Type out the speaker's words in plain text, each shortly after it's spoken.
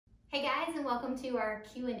Hey guys, and welcome to our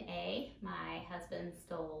Q&A. My husband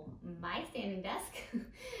stole my standing desk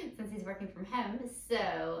since he's working from home,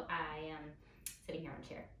 so I am sitting here on a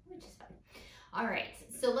chair, which is fine. All right,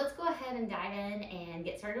 so let's go ahead and dive in and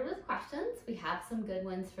get started with questions. We have some good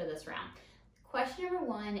ones for this round. Question number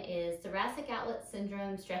one is thoracic outlet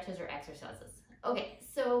syndrome, stretches or exercises. Okay,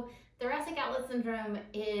 so thoracic outlet syndrome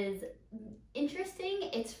is interesting.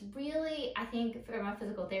 It's really, I think from a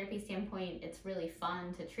physical therapy standpoint, it's really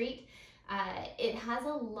fun to treat. It has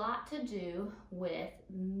a lot to do with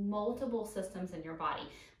multiple systems in your body.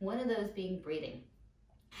 One of those being breathing.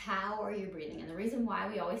 How are you breathing? And the reason why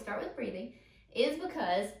we always start with breathing is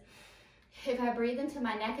because if I breathe into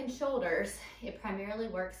my neck and shoulders, it primarily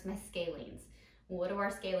works my scalenes. What do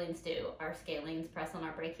our scalenes do? Our scalenes press on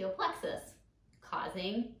our brachial plexus,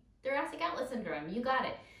 causing thoracic outlet syndrome. You got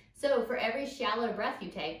it. So for every shallow breath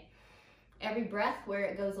you take, every breath where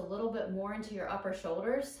it goes a little bit more into your upper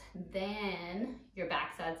shoulders than your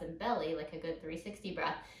backsides and belly, like a good 360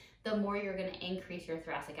 breath, the more you're going to increase your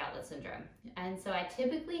thoracic outlet syndrome. And so I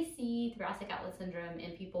typically see thoracic outlet syndrome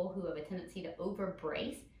in people who have a tendency to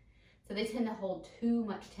overbrace. So they tend to hold too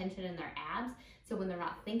much tension in their abs. So when they're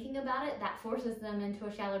not thinking about it, that forces them into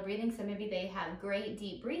a shallow breathing. So maybe they have great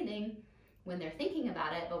deep breathing when they're thinking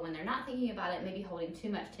about it, but when they're not thinking about it, maybe holding too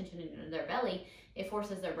much tension in their belly, it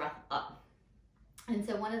forces their breath up. And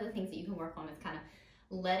so one of the things that you can work on is kind of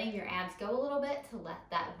letting your abs go a little bit to let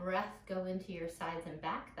that breath go into your sides and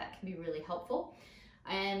back. That can be really helpful.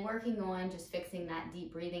 And working on just fixing that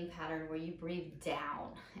deep breathing pattern where you breathe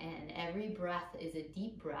down and every breath is a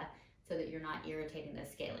deep breath so that you're not irritating those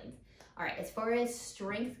scalenes. All right, as far as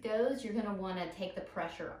strength goes, you're gonna wanna take the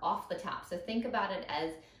pressure off the top. So think about it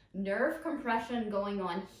as nerve compression going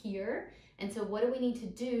on here. And so what do we need to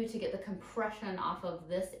do to get the compression off of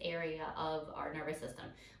this area of our nervous system?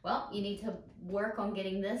 Well, you need to work on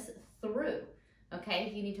getting this through,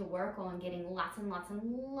 okay? You need to work on getting lots and lots and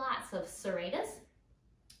lots of serratus.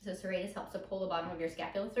 So serratus helps to pull the bottom of your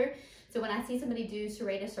scapula through. So when I see somebody do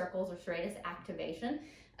serratus circles or serratus activation,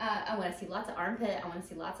 I wanna see lots of armpit, I wanna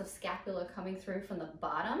see lots of scapula coming through from the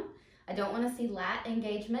bottom. I don't want to see lat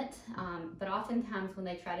engagement, but oftentimes when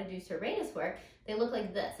they try to do serratus work, they look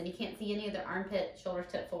like this, and you can't see any of their armpit, shoulders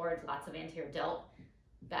tip forward, lots of anterior delt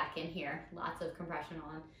back in here, lots of compression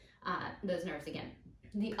on those nerves again.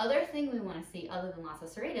 The other thing we want to see, other than lots of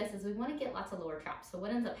serratus, is we want to get lots of lower traps. So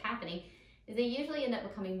what ends up happening is they usually end up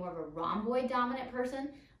becoming more of a rhomboid dominant person.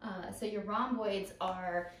 So your rhomboids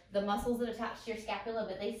are the muscles that attach to your scapula,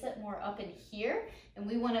 but they sit more up in here, and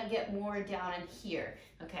we want to get more down in here,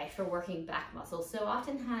 okay, for working back muscles. So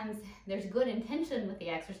oftentimes there's good intention with the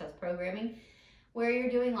exercise programming where you're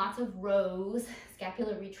doing lots of rows,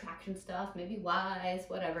 scapular retraction stuff, maybe Y's,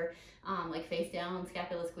 whatever, like face down,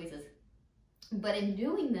 scapula squeezes. But in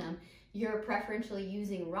doing them, you're preferentially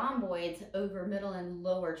using rhomboids over middle and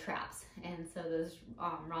lower traps. And so those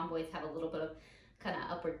rhomboids have a little bit of kind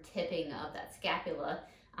of upward tipping of that scapula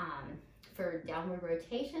for downward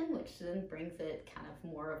rotation, which then brings it kind of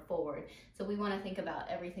more forward. So we want to think about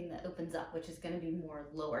everything that opens up, which is going to be more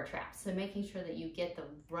lower traps. So making sure that you get the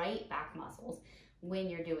right back muscles when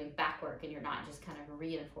you're doing back work and you're not just kind of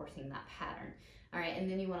reinforcing that pattern. All right, and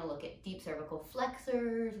then you want to look at deep cervical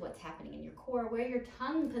flexors, what's happening in your core, where your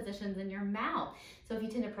tongue positions in your mouth. So if you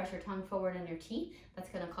tend to press your tongue forward in your teeth, that's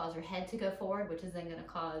going to cause your head to go forward, which is then going to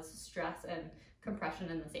cause stress and compression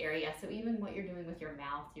in this area. So even what you're doing with your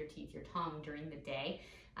mouth, your teeth, your tongue during the day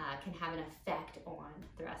can have an effect on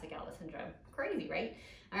thoracic outlet syndrome. Crazy, right?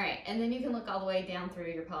 All right, and then you can look all the way down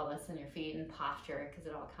through your pelvis and your feet and posture, because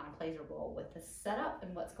it all kind of plays a role with the setup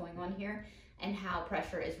and what's going on here and how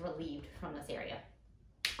pressure is relieved from this area.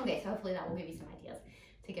 Okay, so hopefully that will give you some ideas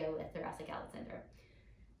to go with thoracic outlet syndrome.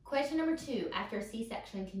 Question number two, after a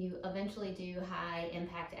C-section, can you eventually do high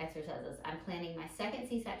impact exercises? I'm planning my second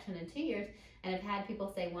C-section in 2 years, and I've had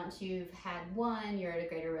people say once you've had one, you're at a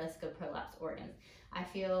greater risk of prolapsed organs. I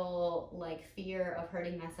feel like fear of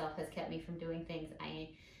hurting myself has kept me from doing things I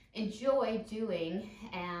enjoy doing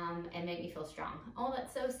and make me feel strong. Oh,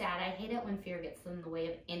 that's so sad. I hate it when fear gets in the way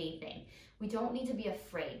of anything. We don't need to be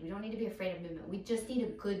afraid. We don't need to be afraid of movement. We just need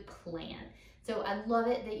a good plan. So I love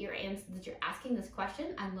it that you're asking this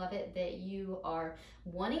question. I love it that you are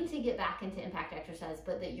wanting to get back into impact exercise,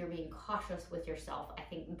 but that you're being cautious with yourself. I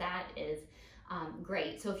think that is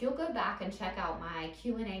great. So if you'll go back and check out my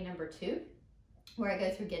Q&A number 2, where I go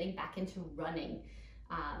through getting back into running.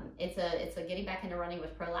 It's a getting back into running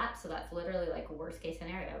with prolapse, so that's literally like a worst case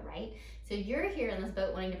scenario, right? So you're here in this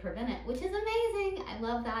boat wanting to prevent it, which is amazing. I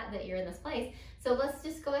love that you're in this place. So let's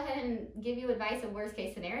just go ahead and give you advice of worst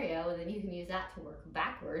case scenario, and then you can use that to work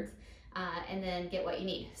backwards and then get what you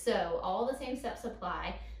need. So all the same steps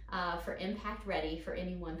apply for impact ready for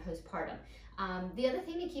anyone postpartum. The other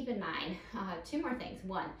thing to keep in mind, two more things.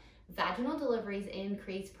 One, vaginal deliveries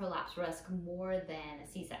increase prolapse risk more than a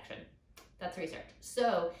C-section. That's research.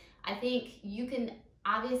 So I think you can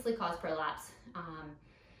obviously cause prolapse,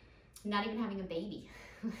 not even having a baby.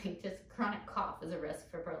 Like just chronic cough is a risk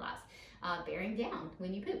for prolapse. Bearing down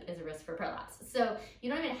when you poop is a risk for prolapse. So you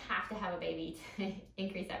don't even have to have a baby to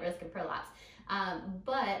increase that risk of prolapse.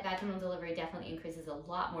 But vaginal delivery definitely increases a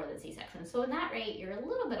lot more than C-section. So in that rate, you're a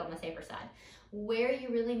little bit on the safer side. Where you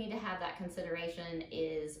really need to have that consideration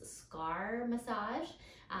is scar massage.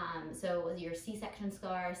 So your C-section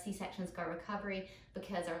scar recovery,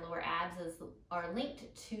 because our lower abs are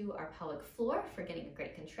linked to our pelvic floor for getting a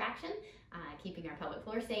great contraction, keeping our pelvic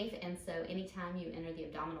floor safe. And so anytime you enter the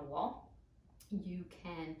abdominal wall, you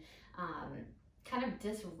can kind of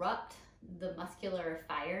disrupt the muscular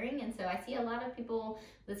firing. And so I see a lot of people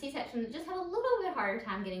with C-section that just have a little bit harder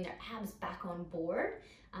time getting their abs back on board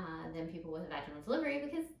than people with vaginal delivery,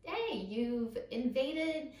 because hey, you've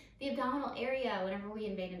invaded the abdominal area. Whenever we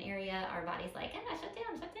invade an area, our body's like, shut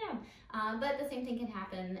down. But the same thing can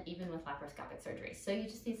happen even with laparoscopic surgery. So you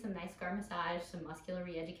just need some nice scar massage, some muscular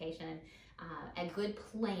re-education, a good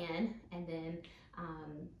plan, and then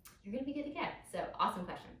you're gonna be good to go. So awesome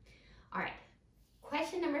question. All right,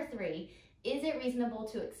 question number 3, is it reasonable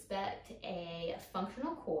to expect a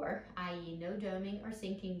functional core, i.e. no doming or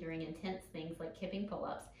sinking during intense things like kipping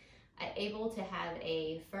pull-ups, able to have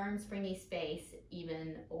a firm springy space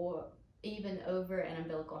even over an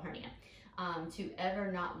umbilical hernia, to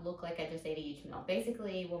ever not look like I just ate a huge meal?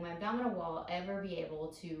 Basically, will my abdominal wall ever be able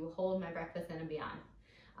to hold my breakfast in and beyond?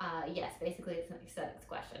 Yes, basically it's an aesthetics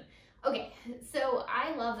question. Okay, so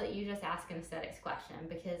I love that you just asked an aesthetics question,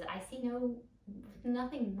 because I see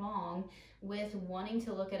nothing wrong with wanting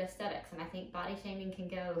to look at aesthetics, and I think body shaming can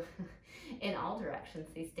go in all directions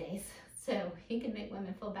these days. So it can make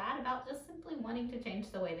women feel bad about just simply wanting to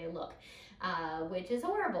change the way they look, which is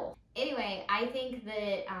horrible. Anyway, I think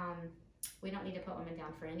that we don't need to put women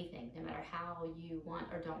down for anything, no matter how you want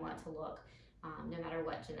or don't want to look, no matter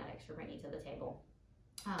what genetics you're bringing to the table.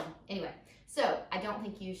 Anyway, so I don't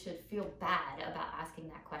think you should feel bad about asking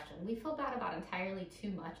that question. We feel bad about entirely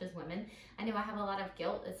too much as women. I know I have a lot of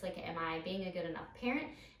guilt. It's like, am I being a good enough parent?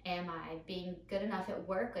 Am I being good enough at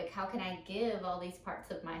work? Like, how can I give all these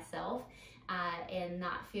parts of myself and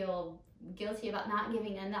not feel guilty about not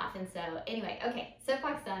giving enough? And so anyway, okay,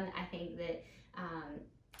 soapbox done. I think that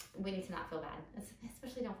we need to not feel bad,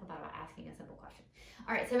 especially don't feel bad about asking a simple question.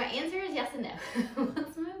 All right, so my answer is yes and no.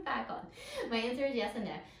 Let's move back on. My answer is yes and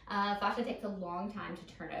no. Fascia takes a long time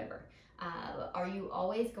to turn over. Are you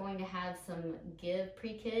always going to have some give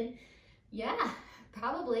pre-kid? Yeah,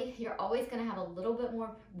 probably. You're always going to have a little bit more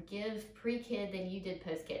give pre-kid than you did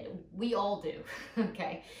post-kid. We all do,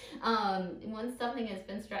 okay? Once something has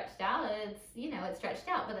been stretched out, it's stretched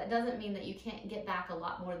out, but that doesn't mean that you can't get back a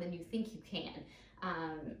lot more than you think you can.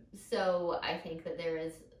 So I think that there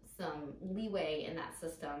is some leeway in that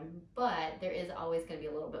system, but there is always going to be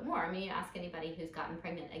a little bit more. I mean, you ask anybody who's gotten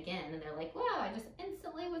pregnant again and they're like, wow, I just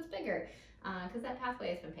instantly was bigger, because that pathway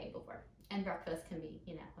has been paved before, and breakfast can be,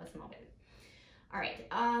 a small baby. All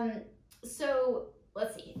right, so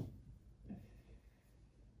let's see.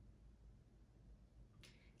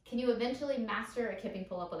 Can you eventually master a kipping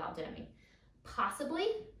pull-up without doming? Possibly.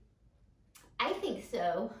 I think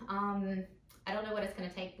so. I don't know what it's going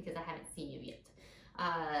to take because I haven't seen you yet.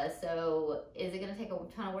 So is it going to take a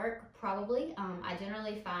ton of work? Probably. I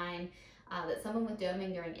generally find that someone with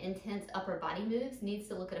doming during intense upper body moves needs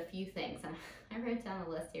to look at a few things. And I wrote down a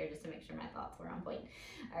list here just to make sure my thoughts were on point.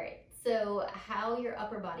 All right. So how your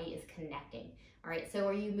upper body is connecting. All right. So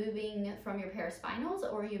are you moving from your paraspinals,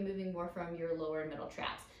 or are you moving more from your lower and middle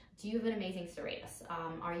traps? Do you have an amazing serratus?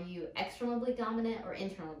 Are you external oblique dominant or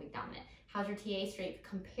internal oblique dominant? How's your TA strength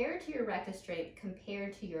compared to your rectus strength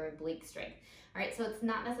compared to your oblique strength? All right, so it's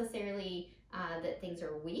not necessarily that things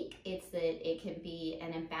are weak, it's that it can be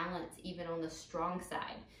an imbalance even on the strong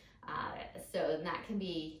side. So that can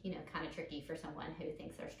be, kind of tricky for someone who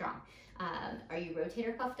thinks they're strong. Are you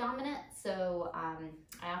rotator cuff dominant? So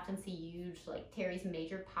I often see huge, like teres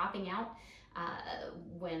major popping out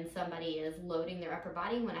when somebody is loading their upper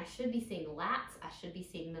body, when I should be seeing lats, I should be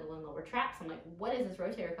seeing middle and lower traps. I'm like, what is this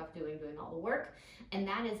rotator cuff doing all the work? And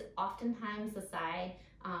that is oftentimes the side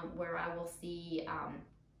where I will see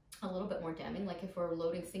a little bit more doming. Like if we're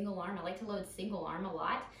loading single arm, I like to load single arm a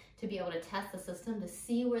lot to be able to test the system, to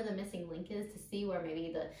see where the missing link is, to see where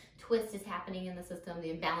maybe the twist is happening in the system,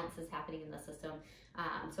 the imbalance is happening in the system.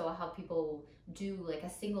 So I'll have people do like a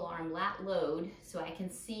single arm lat load so I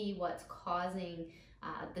can see what's causing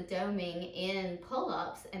the doming in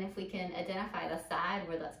pull-ups, and if we can identify the side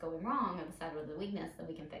where that's going wrong or the side where the weakness, then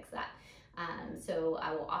we can fix that. So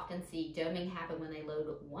I will often see doming happen when they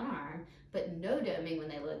load one arm, but no doming when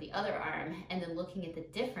they load the other arm, and then looking at the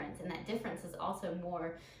difference. And that difference is also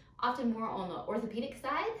often more on the orthopedic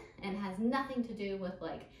side and has nothing to do with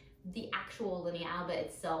like the actual linea alba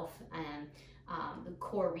itself and the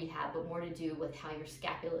core rehab, but more to do with how your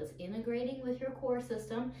scapula is integrating with your core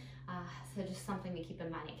system. So just something to keep in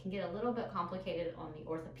mind. It can get a little bit complicated on the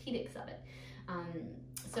orthopedics of it.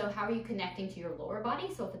 So how are you connecting to your lower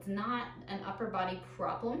body? So if it's not an upper body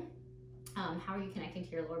problem, how are you connecting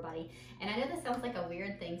to your lower body? And I know this sounds like a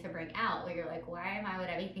weird thing to bring out, where you're like, would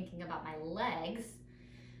I be thinking about my legs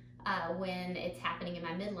when it's happening in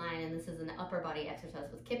my midline, and this is an upper body exercise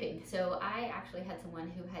with kipping? So I actually had someone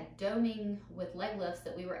who had doming with leg lifts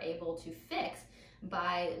that we were able to fix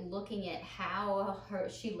by looking at how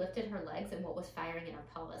she lifted her legs and what was firing in her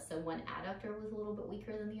pelvis. So one adductor was a little bit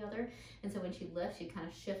weaker than the other, and so when she lifts, she kind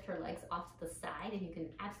of shift her legs off to the side, and you can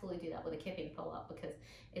absolutely do that with a kipping pull-up because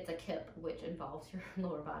it's a kip, which involves your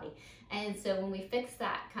lower body. And so when we fix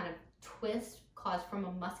that kind of twist caused from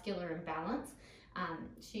a muscular imbalance,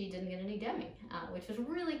 she didn't get any doming, which was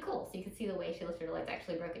really cool. So you could see the way she lifted her legs. I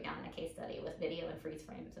actually broke it down in a case study with video and freeze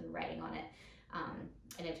frames and writing on it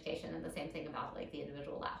in education, and the same thing about like the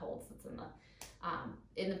individual lat holds that's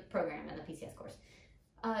in the program and the PCS course.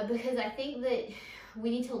 Because I think that we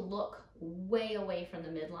need to look way away from the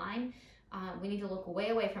midline. We need to look way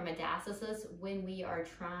away from a diastasis when we are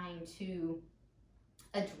trying to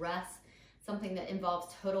address something that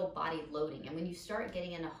involves total body loading. And when you start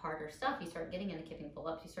getting into harder stuff, you start getting into kipping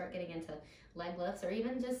pull-ups, you start getting into leg lifts, or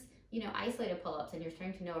even just, isolated pull-ups, and you're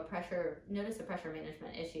starting to notice a pressure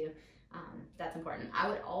management issue. That's important. I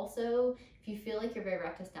would also, if you feel like you're very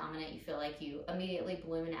rectus dominant, you feel like you immediately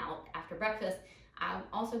balloon out after breakfast, I'm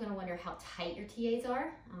also going to wonder how tight your TAs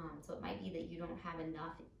are. So it might be that you don't have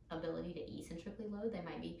enough ability to eccentrically load. They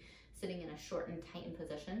might be sitting in a short and tightened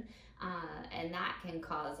position, and that can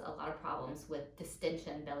cause a lot of problems with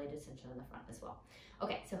distension, belly distension in the front as well.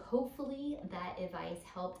 Okay, so hopefully that advice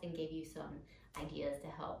helped and gave you some ideas to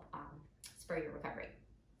help spur your recovery.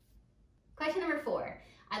 Question number 4.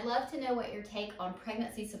 I'd love to know what your take on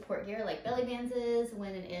pregnancy support gear like belly bands is,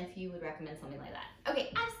 when and if you would recommend something like that.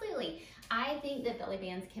 Okay, absolutely. I think that belly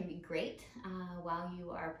bands can be great while you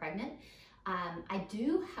are pregnant. I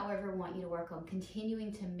do, however, want you to work on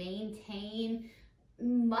continuing to maintain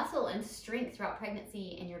muscle and strength throughout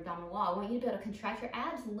pregnancy in your abdominal wall. I want you to be able to contract your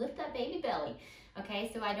abs and lift that baby belly. Okay,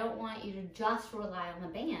 so I don't want you to just rely on the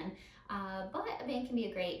band, but a band can be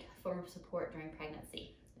a great form of support during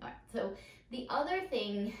pregnancy. All right, so the other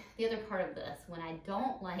part of this, when I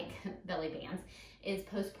don't like belly bands, is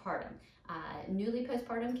postpartum. Newly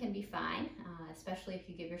postpartum can be fine, especially if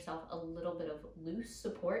you give yourself a little bit of loose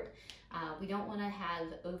support. We don't want to have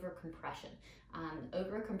over-compression.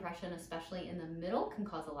 Over-compression, especially in the middle, can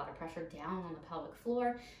cause a lot of pressure down on the pelvic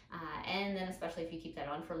floor, and then especially if you keep that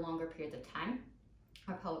on for longer periods of time.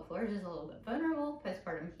 Our pelvic floor is just a little bit vulnerable,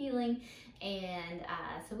 postpartum healing, and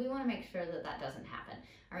so we want to make sure that that doesn't happen.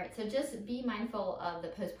 All right, so just be mindful of the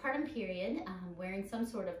postpartum period, wearing some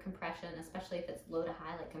sort of compression, especially if it's low to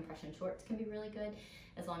high, like compression shorts can be really good,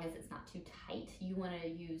 as long as it's not too tight. You want to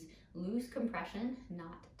use loose compression,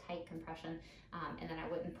 not tight compression, and then I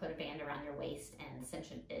wouldn't put a band around your waist and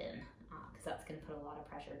cinch it in, because that's going to put a lot of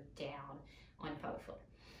pressure down on your pelvic floor.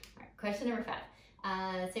 All right, question number 5.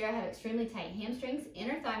 Sarah, I have extremely tight hamstrings,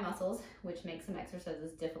 inner thigh muscles, which makes some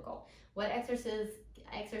exercises difficult. What exercises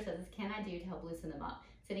can I do to help loosen them up?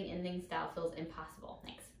 Sitting Indian style feels impossible.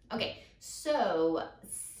 Thanks. Okay, so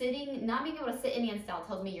not being able to sit Indian style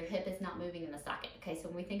tells me your hip is not moving in the socket. Okay, so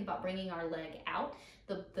when we think about bringing our leg out,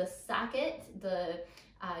 the socket, the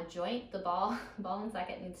joint, the ball and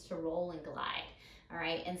socket needs to roll and glide. All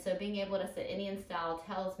right, and so being able to sit Indian style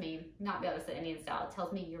tells me, not be able to sit Indian style, it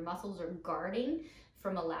tells me your muscles are guarding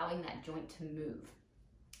from allowing that joint to move.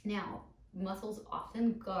 Now, muscles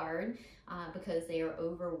often guard because they are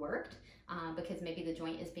overworked, because maybe the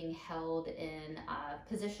joint is being held in a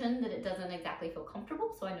position that it doesn't exactly feel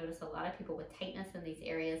comfortable. So I notice a lot of people with tightness in these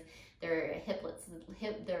areas, their hiplets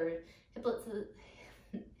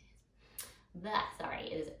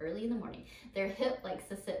right? It is early in the morning. Their hip likes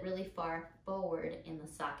to sit really far forward in the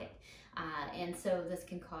socket. And so this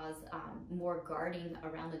can cause more guarding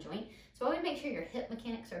around the joint. So I would make sure your hip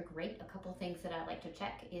mechanics are great. A couple things that I like to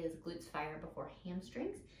check is glutes fire before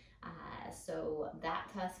hamstrings. So that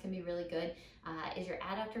test can be really good. Is your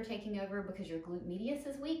adductor taking over because your glute medius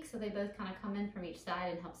is weak? So they both kind of come in from each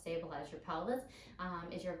side and help stabilize your pelvis.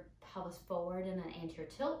 Is your pelvis forward in an anterior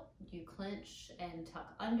tilt? Do you clench and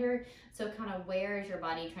tuck under? So kind of where is your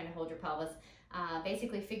body trying to hold your pelvis?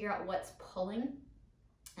 Basically figure out what's pulling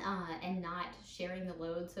and not sharing the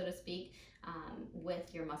load, so to speak,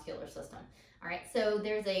 with your muscular system. All right, so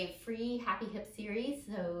there's a free Happy Hip series,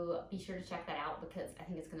 so be sure to check that out because I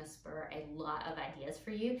think it's going to spur a lot of ideas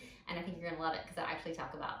for you, and I think you're going to love it because I actually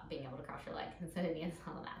talk about being able to cross your leg instead of the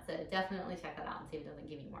inside of that. So definitely check that out and see if it doesn't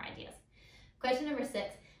give you more ideas. Question number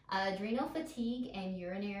 6, adrenal fatigue and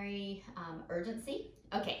urinary urgency.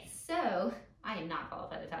 Okay, so I am not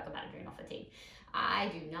qualified to talk about adrenal fatigue.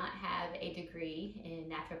 I do not have a degree in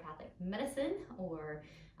naturopathic medicine or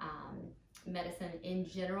medicine in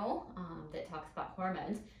general that talks about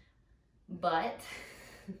hormones, but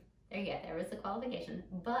there you go, there was the qualification.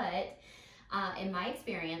 But in my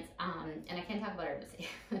experience, and I can't talk about urgency,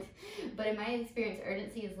 but in my experience,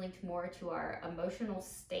 urgency is linked more to our emotional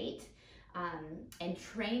state and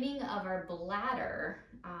training of our bladder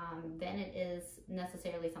than it is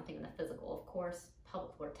necessarily something in the physical. Of course,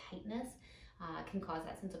 pelvic floor tightness can cause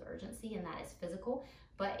that sense of urgency, and that is physical.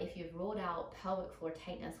 But if you've ruled out pelvic floor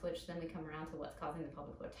tightness, which then we come around to what's causing the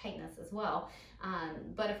pelvic floor tightness as well.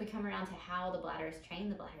 But if we come around to how the bladder is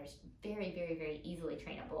trained, the bladder is very, very, very easily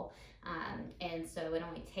trainable. And so it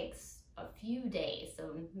only takes a few days.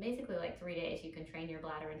 So basically like 3 days, you can train your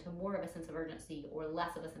bladder into more of a sense of urgency or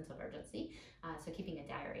less of a sense of urgency. So keeping a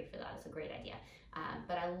diary for that is a great idea.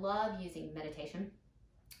 But I love using meditation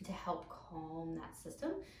to help calm that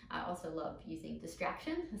system. I also love using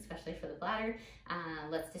distraction, especially for the bladder.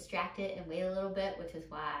 Let's distract it and wait a little bit, which is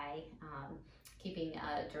why keeping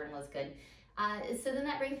a journal is good. So then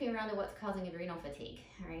that brings me around to what's causing adrenal fatigue.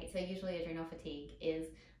 All right, so usually adrenal fatigue is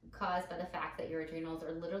caused by the fact that your adrenals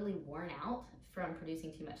are literally worn out from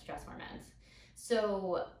producing too much stress hormones.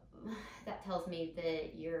 So that tells me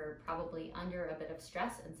that you're probably under a bit of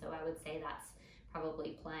stress, and so I would say that's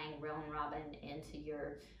probably playing round robin into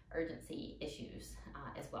your urgency issues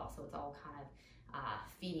as well. So it's all kind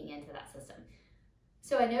of feeding into that system.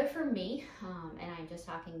 So I know for me, and I'm just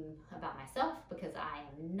talking about myself because I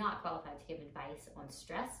am not qualified to give advice on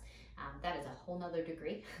stress. That is a whole nother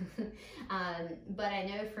degree. But I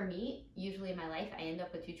know for me, usually in my life, I end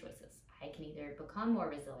up with two choices. I can either become more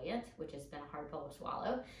resilient, which has been a hard pill to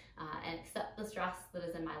swallow, and accept the stress that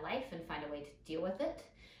is in my life and find a way to deal with it.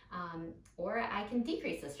 Or I can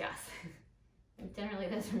decrease the stress. Generally,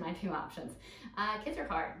 those are my two options. Kids are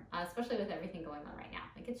hard, especially with everything going on right now.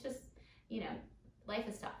 Like it's just, you know, life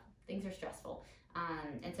is tough. Things are stressful.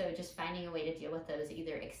 And so just finding a way to deal with those,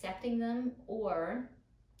 either accepting them or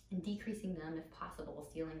decreasing them if possible,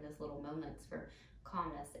 stealing those little moments for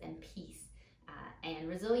calmness and peace and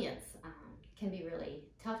resilience can be really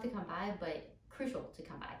tough to come by, but crucial to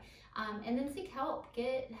come by. And then seek help,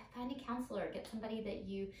 find a counselor, get somebody that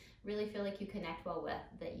you really feel like you connect well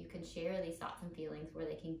with, that you can share these thoughts and feelings, where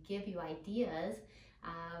they can give you ideas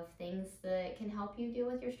of things that can help you deal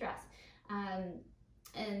with your stress.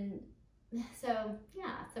 And so,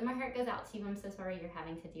 yeah, so my heart goes out to you. I'm so sorry you're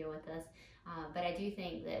having to deal with this. But I do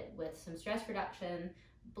think that with some stress reduction,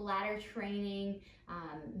 bladder training,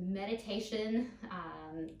 meditation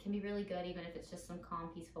can be really good, even if it's just some calm,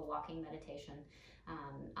 peaceful walking meditation.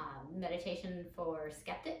 Meditation for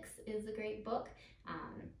Skeptics is a great book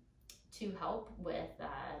to help with,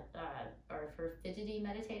 or for fidgety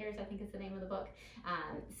meditators, I think is the name of the book.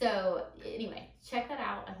 So anyway, check that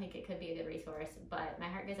out. I think it could be a good resource, but my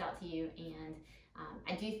heart goes out to you, and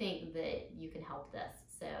I do think that you can help this.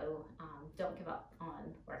 So don't give up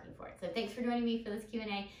on working for it. So thanks for joining me for this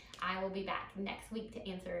Q&A. I will be back next week to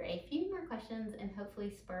answer a few more questions and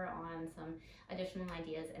hopefully spur on some additional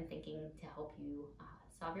ideas and thinking to help you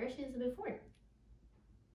solve your issues and move forward.